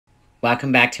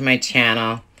Welcome back to my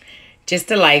channel.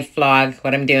 Just a life vlog,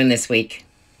 what I'm doing this week.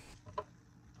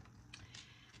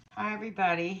 Hi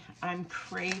everybody, I'm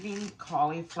craving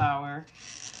cauliflower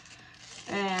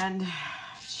and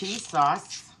cheese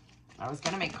sauce. I was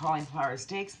gonna make cauliflower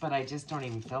steaks, but I just don't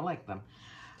even feel like them.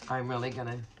 I'm really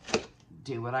gonna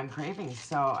do what I'm craving.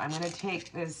 So I'm gonna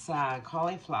take this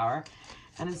cauliflower,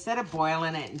 and instead of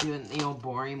boiling it and doing it the old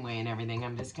boring way and everything,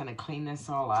 I'm just gonna clean this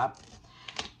all up.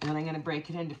 And then I'm going to break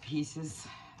it into pieces.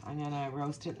 I'm going to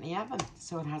roast it in the oven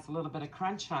so it has a little bit of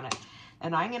crunch on it.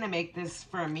 And I'm going to make this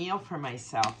for a meal for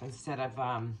myself instead of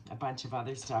a bunch of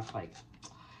other stuff like,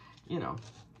 you know,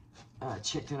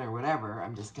 chicken or whatever.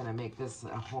 I'm just going to make this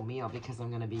a whole meal because I'm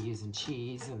going to be using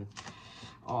cheese and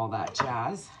all that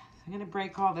jazz. I'm going to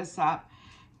break all this up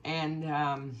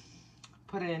and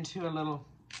put it into a little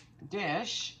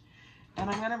dish. And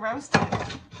I'm going to roast it.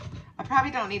 I probably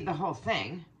don't need the whole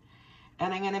thing.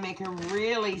 And I'm going to make a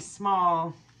really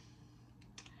small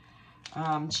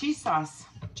cheese sauce.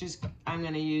 I'm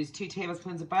going to use 2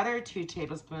 tablespoons of butter, 2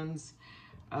 tablespoons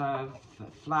of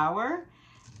flour,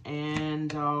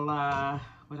 and I'll,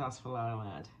 what else will I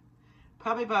add?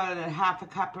 Probably about a half a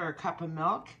cup or a cup of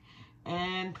milk,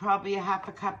 and probably a half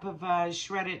a cup of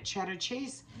shredded cheddar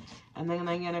cheese. And then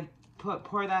I'm going to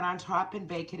pour that on top and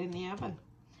bake it in the oven.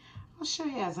 I'll show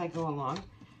you as I go along.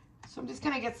 So I'm just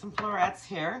going to get some florets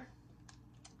here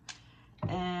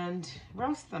and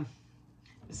roast them.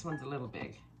 This one's a little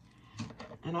big.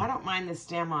 And I don't mind the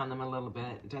stem on them a little bit.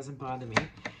 It doesn't bother me.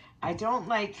 I don't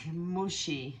like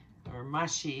mushy or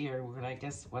what I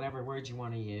guess whatever word you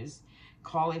want to use,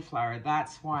 cauliflower.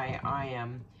 That's why I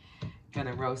am going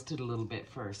to roast it a little bit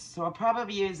first. So I'll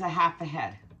probably use a half a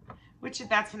head, which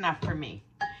that's enough for me.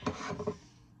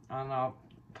 And I'll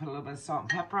put a little bit of salt and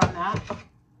pepper on that.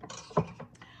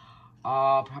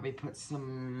 I'll probably put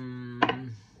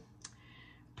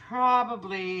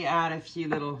probably add a few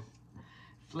little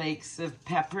flakes of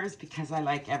peppers because I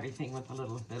like everything with a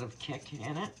little bit of kick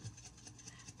in it.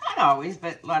 Not always,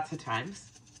 but lots of times.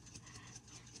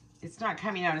 It's not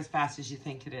coming out as fast as you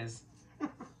think it is.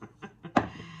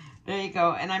 There you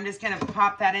go. And I'm just going to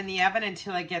pop that in the oven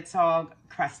until it gets all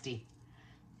crusty.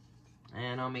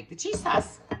 And I'll make the cheese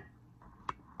sauce.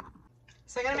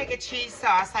 So I'm going to make a cheese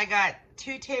sauce. I got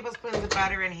 2 tablespoons of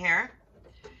butter in here.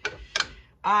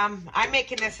 I'm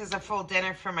making this as a full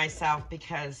dinner for myself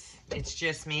because it's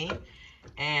just me,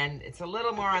 and it's a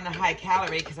little more on the high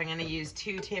calorie because I'm going to use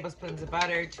 2 tablespoons of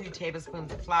butter, 2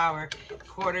 tablespoons of flour,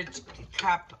 1/4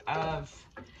 cup of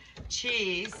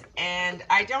cheese, and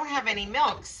I don't have any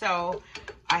milk, so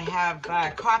I have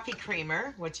coffee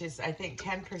creamer, which is I think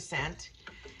 10%,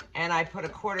 and I put a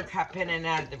 1/4 cup in and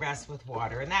add the rest with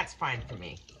water, and that's fine for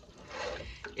me.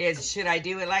 Should I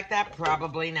do it like that?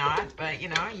 Probably not, but you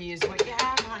know, use what you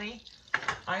have, honey.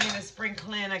 I'm going to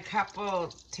sprinkle in a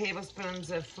couple tablespoons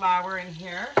of flour in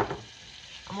here.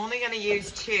 I'm only going to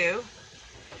use 2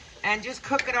 and just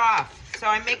cook it off. So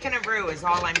I'm making a roux is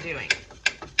all I'm doing.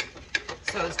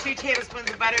 So it's 2 tablespoons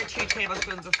of butter, 2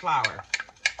 tablespoons of flour.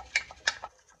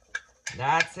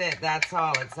 That's it. That's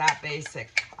all. It's that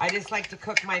basic. I just like to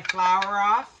cook my flour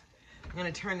off. I'm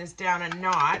going to turn this down a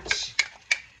notch.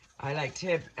 I like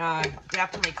to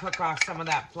definitely cook off some of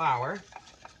that flour.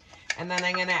 And then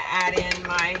I'm going to add in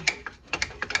my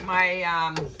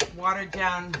watered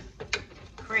down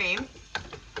cream.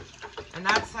 And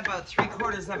that's about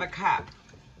 3/4 of a cup.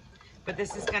 But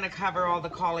this is going to cover all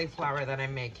the cauliflower that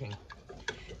I'm making.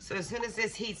 So as soon as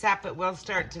this heats up, it will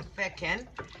start to thicken.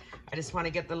 I just want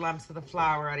to get the lumps of the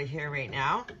flour out of here right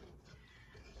now.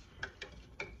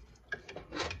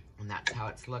 And that's how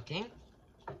it's looking.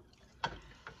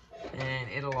 And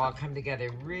it'll all come together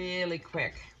really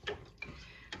quick.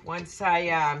 Once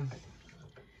yeah,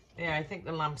 I think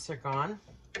the lumps are gone.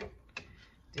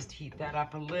 Just heat that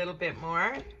up a little bit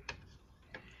more.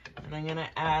 And I'm gonna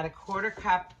add a 1/4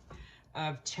 cup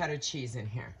of cheddar cheese in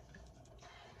here.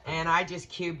 And I just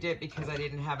cubed it because I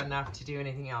didn't have enough to do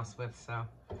anything else with, so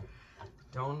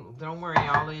don't worry,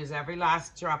 I'll use every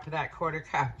last drop of that 1/4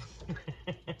 cup.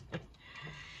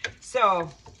 So,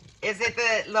 is it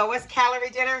the lowest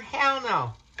calorie dinner? Hell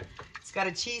no. It's got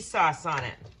a cheese sauce on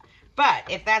it. But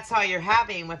if that's all you're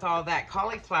having with all that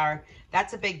cauliflower,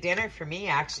 that's a big dinner for me,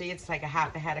 actually. It's like a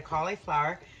half a head of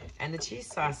cauliflower and the cheese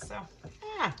sauce. So,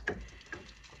 yeah.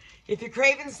 If you're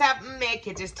craving something, make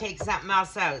it. Just take something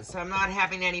else out. So I'm not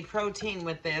having any protein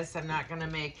with this. I'm not going to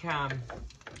make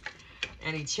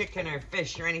any chicken or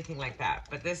fish or anything like that.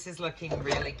 But this is looking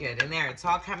really good. And there, it's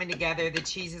all coming together. The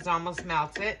cheese is almost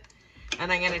melted. And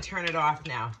I'm going to turn it off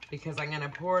now because I'm going to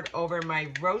pour it over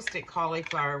my roasted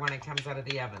cauliflower when it comes out of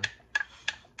the oven.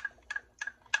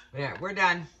 There, we're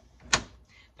done.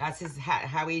 That's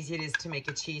how easy it is to make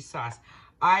a cheese sauce.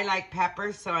 I like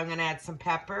pepper, so I'm gonna add some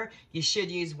pepper. You should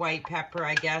use white pepper,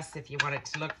 I guess, if you want it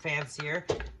to look fancier,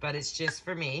 but it's just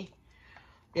for me.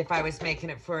 If I was making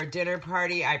it for a dinner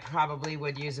party, I probably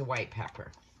would use a white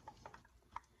pepper.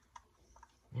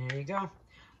 There you go.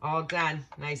 All done,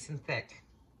 nice and thick.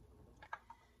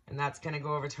 And that's gonna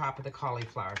go over top of the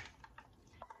cauliflower.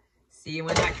 See you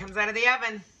when that comes out of the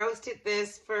oven. Roasted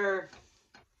this for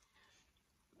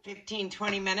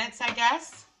 15-20 minutes, I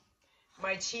guess.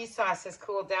 My cheese sauce has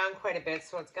cooled down quite a bit,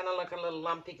 so it's gonna look a little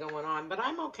lumpy going on, but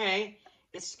I'm okay.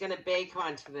 It's gonna bake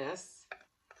onto this.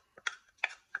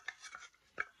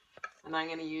 And I'm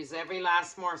gonna use every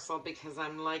last morsel because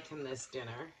I'm liking this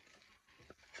dinner.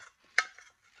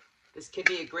 This could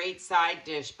be a great side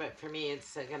dish, but for me,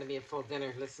 it's gonna be a full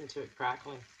dinner. Listen to it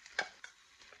crackling.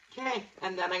 Okay,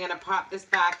 and then I'm gonna pop this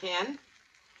back in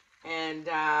and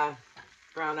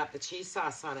brown up the cheese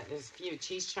sauce on it. There's a few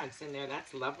cheese chunks in there.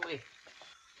 That's lovely.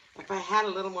 If I had a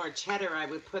little more cheddar, I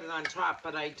would put it on top,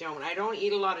 but I don't. I don't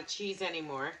eat a lot of cheese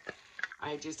anymore.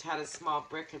 I just had a small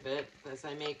brick of it as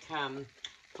I make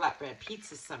flatbread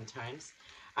pizzas sometimes.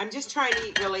 I'm just trying to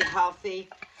eat really healthy.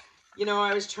 You know,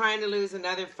 I was trying to lose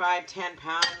another 5-10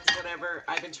 pounds, whatever.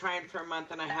 I've been trying for a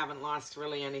month and I haven't lost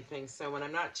really anything. So when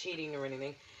I'm not cheating or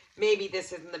anything, maybe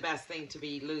this isn't the best thing to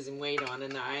be losing weight on,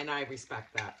 and I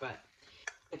respect that. But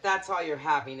if that's all you're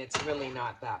having, it's really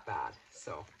not that bad.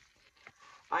 So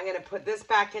I'm going to put this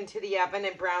back into the oven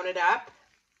and brown it up.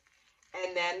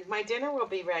 And then my dinner will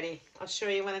be ready. I'll show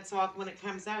you when it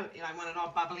comes out. I want it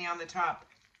all bubbly on the top.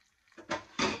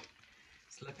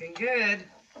 It's looking good.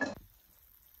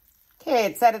 Okay,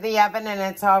 it's out of the oven and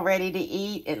it's all ready to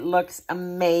eat. It looks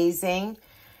amazing.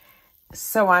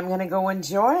 So I'm going to go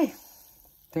enjoy.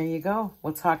 There you go.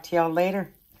 We'll talk to y'all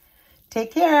later.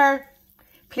 Take care.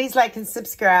 Please like and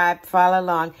subscribe. Follow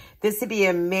along. This would be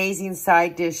an amazing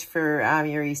side dish for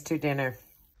your Easter dinner.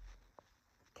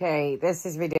 Okay, this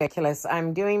is ridiculous.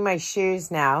 I'm doing my shoes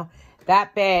now.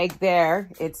 That bag there,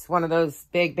 it's one of those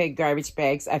big garbage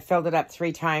bags. I filled it up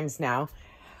 3 times now.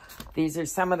 These are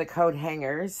some of the coat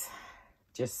hangers.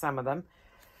 Just some of them.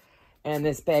 And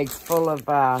this bag's full of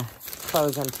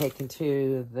clothes I'm taking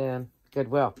to the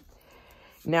Goodwill.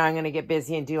 Now I'm going to get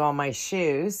busy and do all my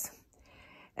shoes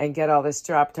and get all this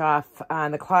dropped off.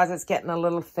 The closet's getting a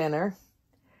little thinner.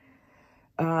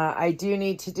 I do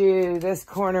need to do this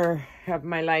corner of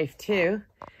my life too.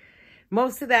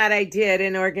 Most of that I did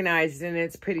and organized, and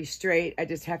it's pretty straight. I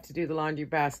just have to do the laundry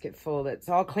basket full. It's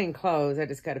all clean clothes. I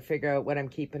just got to figure out what I'm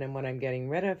keeping and what I'm getting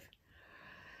rid of.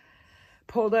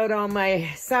 Pulled out all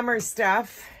my summer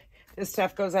stuff. This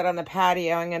stuff goes out on the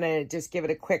patio. I'm going to just give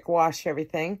it a quick wash,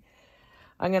 everything.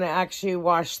 I'm going to actually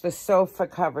wash the sofa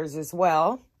covers as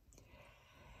well.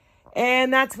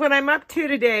 And that's what I'm up to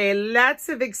today. Lots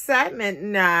of excitement,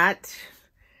 Nat.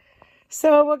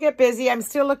 So we'll get busy. I'm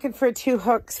still looking for 2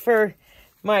 hooks for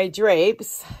my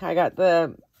drapes. I got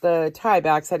the tie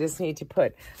backs. I just need to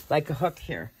put like a hook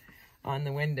here on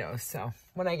the window. So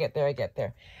when I get there, I get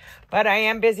there. But I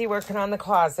am busy working on the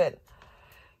closet.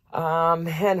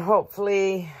 And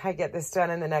hopefully I get this done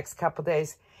in the next couple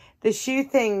days. The shoe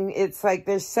thing, it's like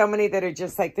there's so many that are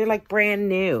just like, they're like brand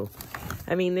new.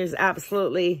 I mean, there's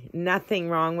absolutely nothing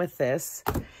wrong with this.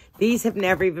 These have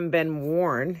never even been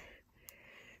worn.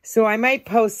 So I might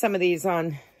post some of these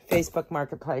on Facebook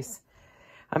Marketplace.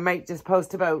 I might just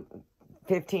post about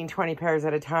 15, 20 pairs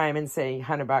at a time and say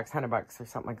 $100, $100 or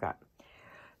something like that.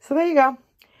 So there you go.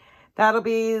 That'll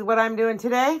be what I'm doing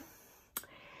today.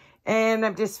 And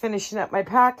I'm just finishing up my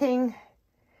packing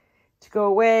to go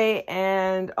away,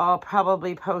 and I'll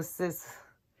probably post this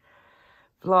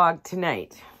vlog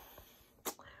tonight.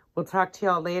 We'll talk to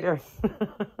y'all later.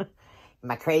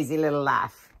 My crazy little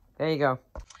laugh. There you go.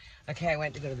 Okay, I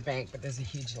went to go to the bank, but there's a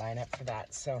huge lineup for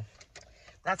that, so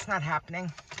that's not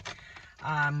happening.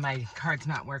 My card's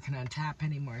not working on tap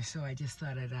anymore, so I just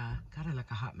thought God, I look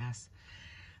a hot mess.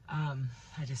 I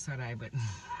just thought I would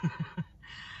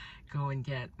go and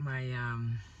get my,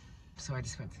 so I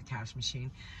just went to the cash machine.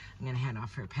 I'm going to hand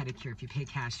off for a pedicure. If you pay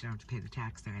cash, you don't have to pay the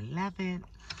tax there. I love it.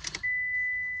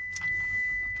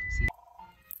 See?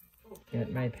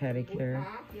 Get my pedicure.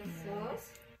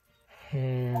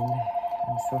 And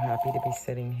I'm so happy to be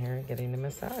sitting here getting the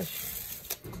massage.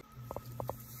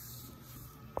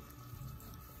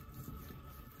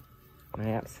 My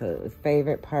absolute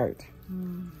favorite part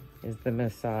is the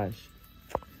massage.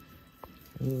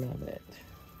 Love it.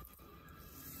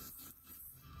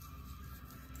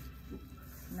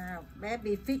 Now,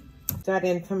 baby feet. Got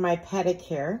in from my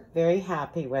pedicure. Very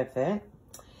happy with it.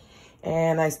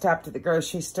 And I stopped at the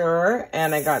grocery store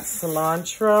and I got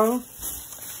cilantro,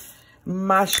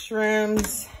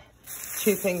 mushrooms,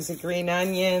 2 things of green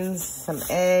onions, some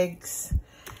eggs,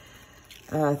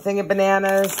 a thing of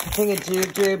bananas, a thing of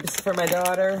jujubes for my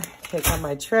daughter, take on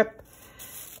my trip,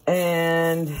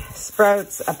 and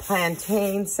sprouts, a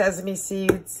plantain, sesame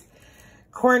seeds,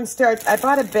 cornstarch. I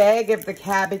bought a bag of the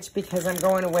cabbage because I'm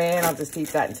going away and I'll just eat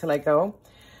that until I go.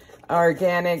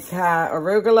 Organic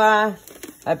arugula,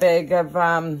 a bag of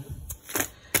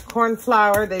corn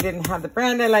flour. They didn't have the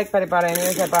brand I like, but I bought it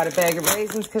anyways. I bought a bag of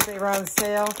raisins because they were on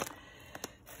sale.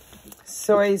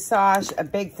 Soy sauce, a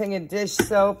big thing of dish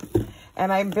soap.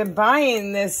 And I've been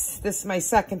buying this. This is my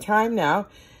second time now.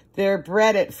 They're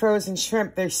breaded frozen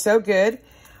shrimp. They're so good.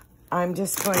 I'm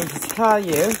just going to tell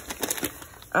you.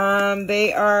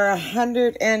 They are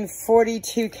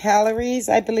 142 calories,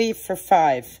 I believe, for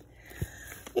 5.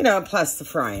 You know, plus the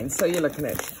frying. So you're looking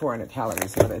at 400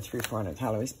 calories, or 300-400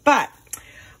 calories. But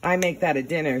I make that a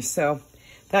dinner. So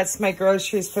that's my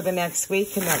groceries for the next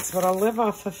week, and that's what I'll live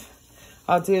off of.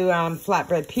 I'll do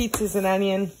flatbread pizzas and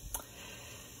onion.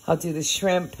 I'll do the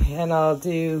shrimp, and I'll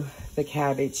do the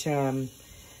cabbage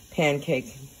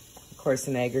pancake. Of course,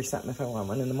 an egg or something if I want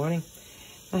one in the morning.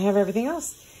 I have everything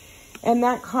else. And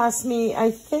that cost me, I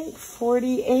think,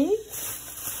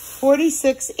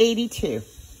 $46.82.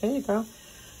 There you go.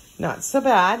 Not so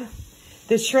bad.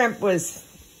 The shrimp was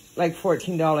like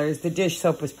 $14. The dish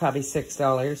soap was probably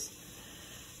 $6.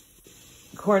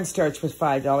 Cornstarch was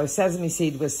 $5. Sesame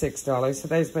seed was $6. So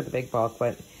those were the big bulk,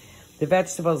 but the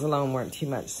vegetables alone weren't too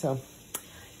much. So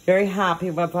very happy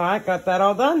about that. Got that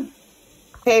all done.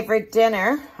 Favorite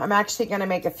dinner. I'm actually going to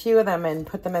make a few of them and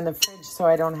put them in the fridge so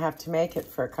I don't have to make it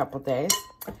for a couple days.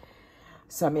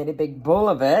 So I made a big bowl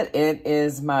of it. It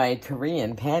is my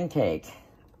Korean pancake.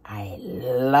 I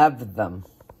love them.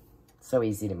 So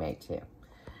easy to make too.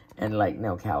 And like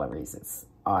no calories. It's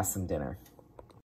awesome dinner.